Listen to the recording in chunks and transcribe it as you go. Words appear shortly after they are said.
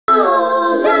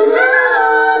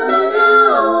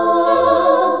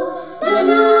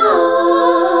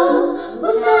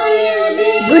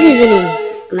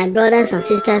my brothers and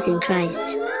sisters in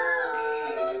Christ.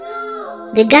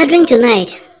 The gathering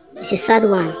tonight is a sad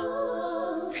one.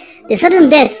 The sudden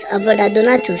death of Brother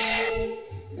Donatus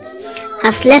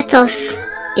has left us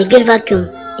a great vacuum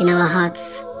in our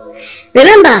hearts.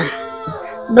 Remember,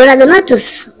 Brother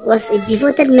Donatus was a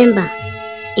devoted member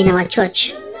in our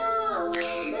church.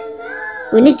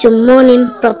 We need to mourn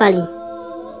him properly.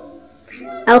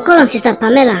 I will call on Sister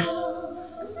Pamela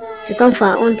to come for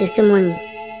our own testimony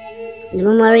in the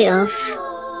memory of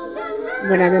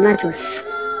Brother Donatus.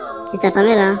 Sister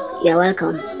Pamela, you are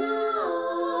welcome.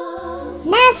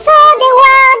 Naso the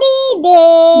world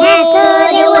day. Naso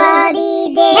the world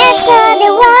day. Naso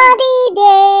the world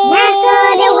day. Naso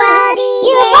the world day.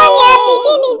 You born your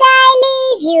beginning, I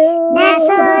leave you.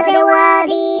 Naso the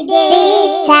world day.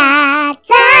 Sister,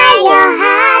 tie your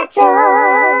heart to.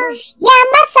 Your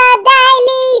massa I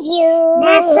leave you.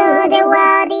 Naso the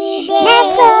world day.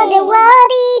 Naso the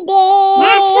world day.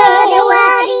 Naso the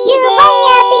world day. You born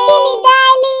your beginning, I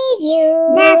leave you.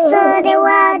 Naso the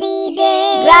world day.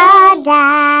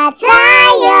 Brother,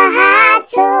 tie your heart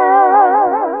to.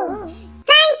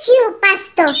 Thank you,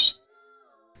 Pastor.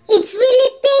 It's really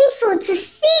painful to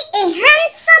see a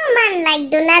handsome man like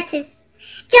Donatus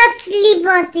just leave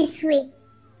us this way.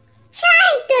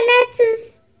 Child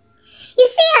Donatus, you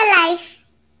see your life.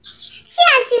 See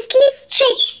as you sleep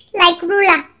straight like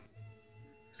ruler.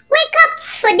 Wake up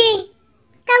for day.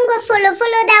 Can't go follow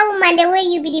that woman the way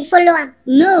you be the follower.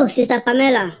 No, Sister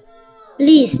Pamela.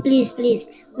 Please.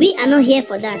 We are not here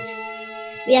for that.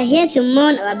 We are here to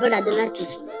mourn our brother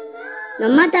Donatus.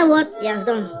 No matter what he has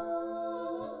done,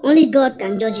 only God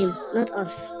can judge him, not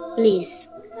us. Please.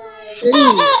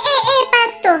 Hey,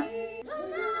 Pastor.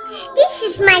 This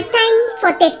is my time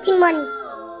for testimony.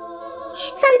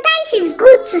 Sometimes it's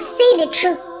good to say the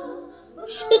truth.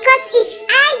 Because if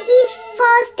I give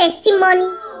false testimony,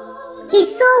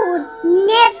 his soul would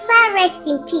never rest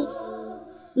in peace.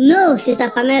 No, Sister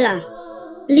Pamela.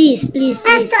 Please.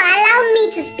 Pastor, allow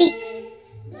me to speak.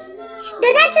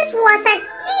 Donatus was an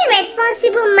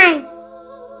irresponsible man.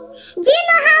 Do you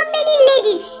know how many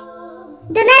ladies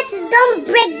Donatus don't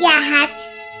break their hearts?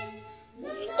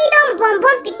 He don't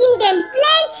bomb picking them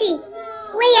plenty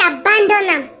when you abandon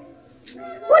them.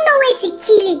 Who know where to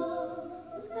kill him?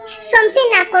 Some say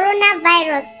na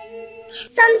coronavirus.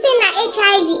 Some say na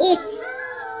HIV/AIDS.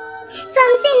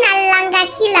 Some say na langa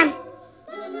kill him.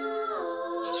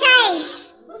 Child,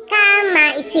 karma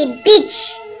is a bitch.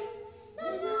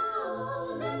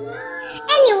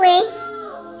 Anyway,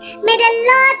 may the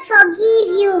Lord forgive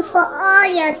you for all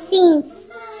your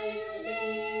sins.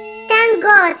 Thank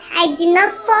God I did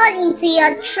not fall into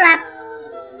your trap.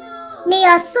 May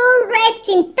your soul rest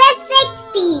in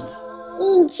perfect peace.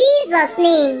 In Jesus'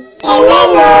 name.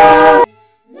 Amen.